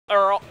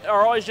are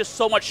always just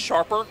so much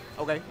sharper.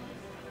 Okay.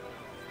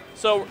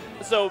 So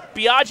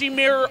Biaggi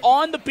mirror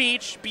on the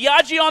beach.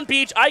 Biaggi on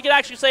beach. I can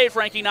actually say it,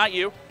 Frankie, not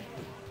you.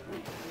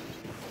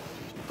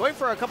 Going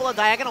for a couple of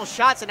diagonal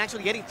shots and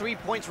actually getting 3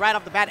 points right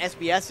off the bat.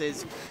 SBS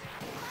is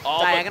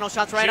diagonal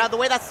shots right out of the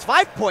way. That's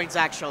 5 points,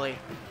 actually.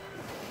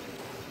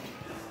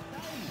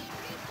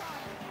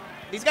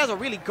 These guys are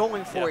really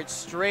going for it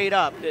straight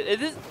up.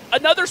 It is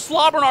another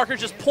Slobberknocker,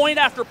 just point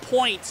after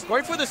point.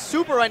 Going for the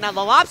super right now.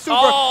 The lob super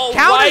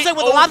counters it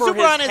with the lob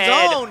super on his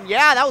own.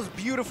 Yeah, that was a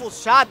beautiful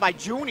shot by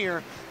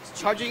Junior.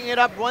 Charging it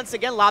up once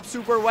again. Lob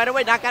super right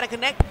away. Not going to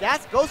connect.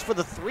 That goes for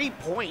the 3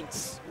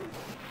 points.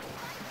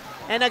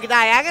 And a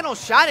diagonal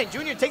shot, and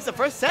Junior takes the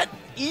first set.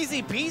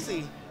 Easy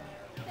peasy.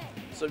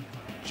 So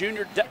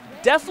Junior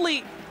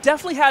definitely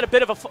had a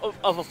bit of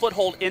a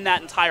foothold in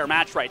that entire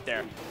match right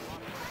there.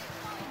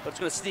 But it's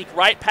going to sneak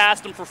right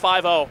past him for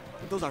 5-0.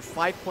 Those are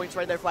 5 points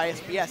right there for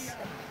SBS.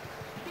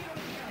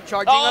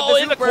 Charging up the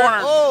super. In the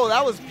corner. Oh,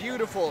 that was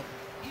beautiful.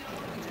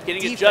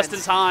 Getting it just in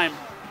time.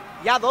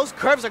 Yeah, those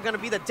curves are going to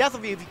be the death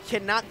of you if you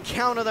cannot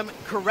counter them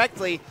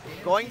correctly.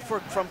 Going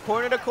from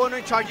corner to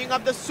corner, charging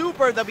up the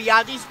super. The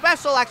Biaggi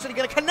special actually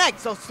going to connect,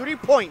 so 3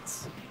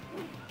 points.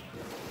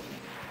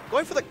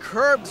 Going for the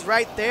curbs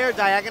right there.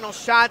 Diagonal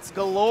shots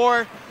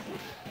galore.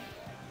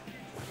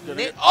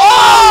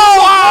 Oh!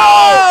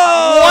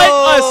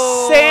 What a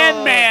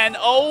Sandman.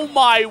 Oh,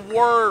 my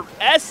word.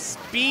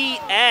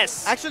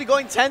 SBS. Actually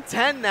going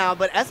 10-10 now,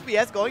 but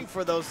SBS going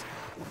for those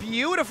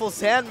beautiful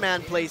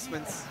Sandman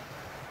placements.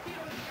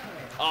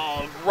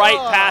 Oh, right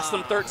past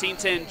them,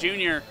 13-10,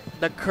 Junior.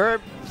 The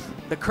curb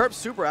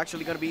super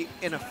actually going to be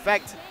in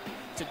effect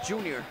to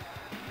Junior.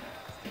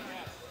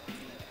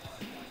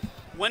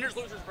 Winners,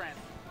 losers, France.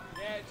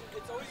 Yeah,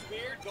 it's always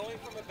weird going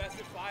from a best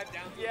of 5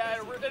 down to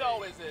it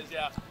always is,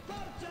 yeah.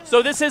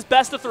 So this is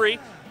best of 3.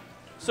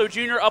 So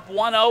Junior up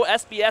 1-0,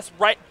 SBS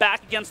right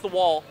back against the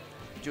wall.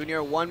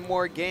 Junior one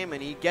more game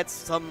and he gets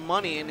some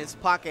money in his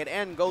pocket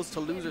and goes to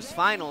losers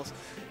finals.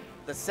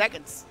 The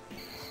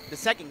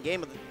second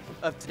game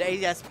of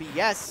today's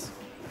SBS.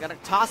 Gonna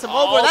toss him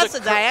over. That's a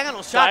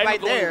diagonal shot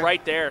right there.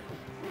 Right there.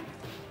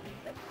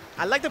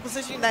 I like the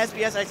positioning that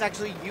SBS is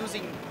actually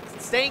using,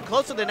 staying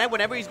close to the net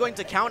whenever he's going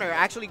to counter.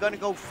 Actually going to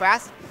go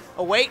fast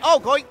away. Oh,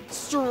 going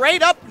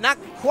straight up. Not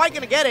quite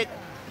going to get it.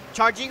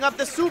 Charging up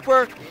the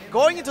super.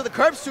 Going into the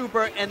curb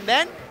super. And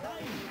then...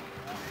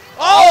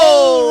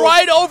 Oh!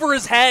 Right over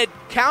his head.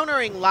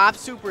 Countering lob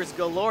supers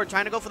galore.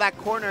 Trying to go for that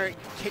corner.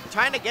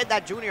 Trying to get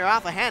that Junior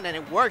off a hand. And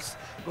it works.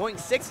 Going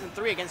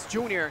 6-3 against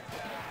Junior.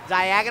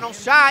 Diagonal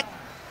shot.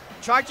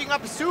 Charging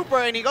up a super.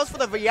 And he goes for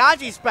the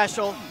Biaggi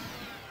special.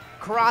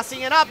 Crossing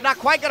it up, not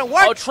quite gonna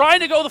work. Oh, trying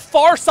to go the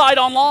far side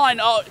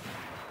online.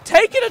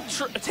 Taking a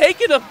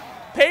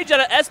page out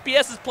of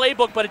SBS's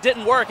playbook, but it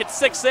didn't work.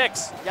 It's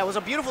 6-6. Yeah, it was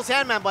a beautiful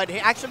Sandman, but he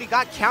actually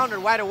got countered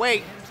right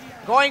away.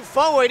 Going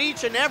forward,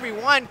 each and every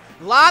one.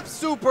 Lob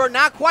super,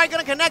 not quite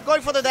gonna connect.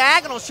 Going for the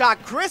diagonal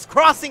shot,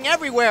 crisscrossing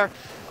everywhere.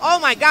 Oh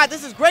my God,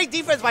 this is great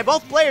defense by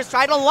both players.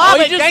 Trying to lob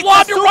it. He just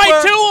lobbed it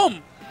right to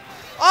him.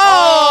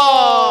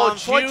 Oh,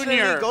 unfortunately,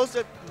 Junior goes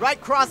to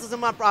crosses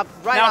him up right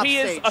now off he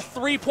stage. is a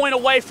 3-point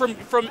away from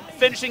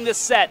finishing this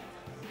set,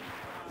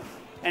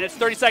 and it's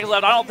 30 seconds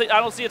left. I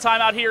don't see a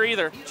timeout here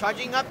either.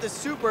 Charging up the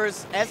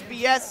supers,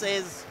 SBS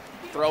is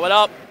throw it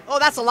up. Oh,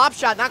 that's a lob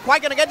shot. Not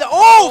quite gonna get the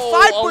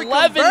 5-point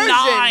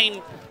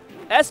 11-9.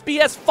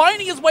 SBS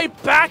finding his way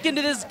back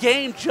into this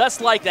game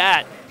just like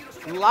that.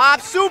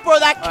 Lob super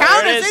that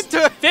counters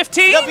into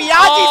 15. The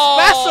Biaggi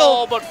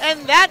special,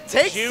 and that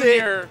takes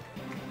Junior. it.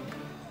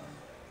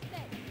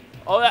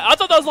 Oh, I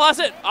thought that was the last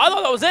hit. I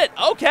thought that was it.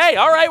 Okay,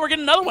 all right, we're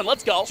getting another one.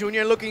 Let's go.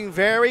 Junior looking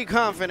very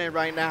confident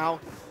right now.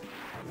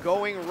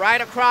 Going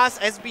right across.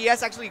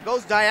 SBS actually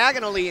goes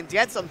diagonally and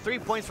gets some 3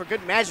 points for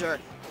good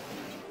measure.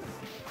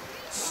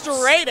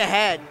 Straight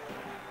ahead.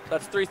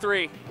 That's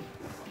 3-3.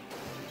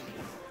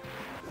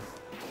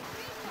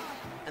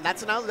 And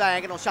that's another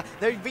diagonal shot.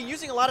 They've been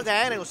using a lot of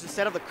diagonals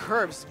instead of the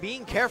curves.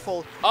 Being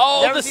careful.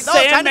 Oh, the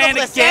Sandman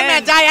again.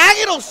 Sandman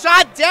diagonal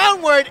shot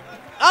downward.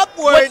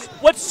 Upward.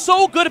 What's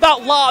so good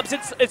about lobs?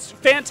 It's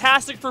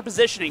fantastic for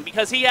positioning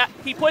because he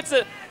puts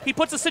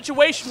a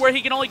situation where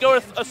he can only go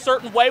a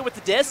certain way with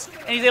the disc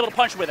and he's able to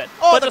punch with it.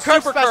 Oh, but the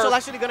curve special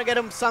actually going to get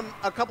him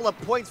a couple of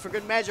points for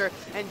good measure.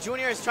 And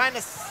Junior is trying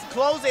to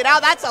close it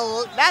out. That's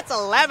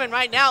 11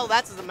 right now.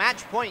 That's the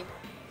match point.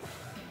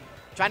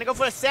 Trying to go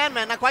for the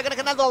Sandman. Not quite going to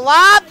connect the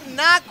lob.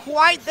 Not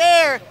quite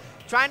there.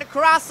 Trying to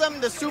cross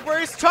him. The super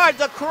is charged.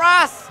 The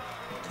cross.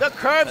 The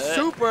curve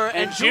super,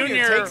 and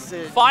Junior takes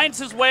it. Finds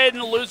his way into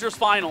the losers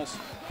finals.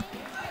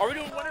 Are we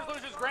doing winners,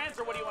 losers, grands,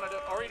 or what do you want to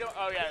do? Are we doing?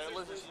 Oh yeah,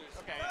 losers.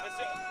 Okay, let's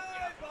do.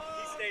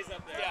 He stays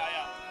up there.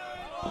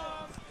 Yeah.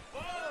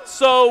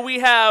 So we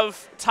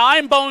have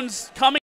Time Bones coming.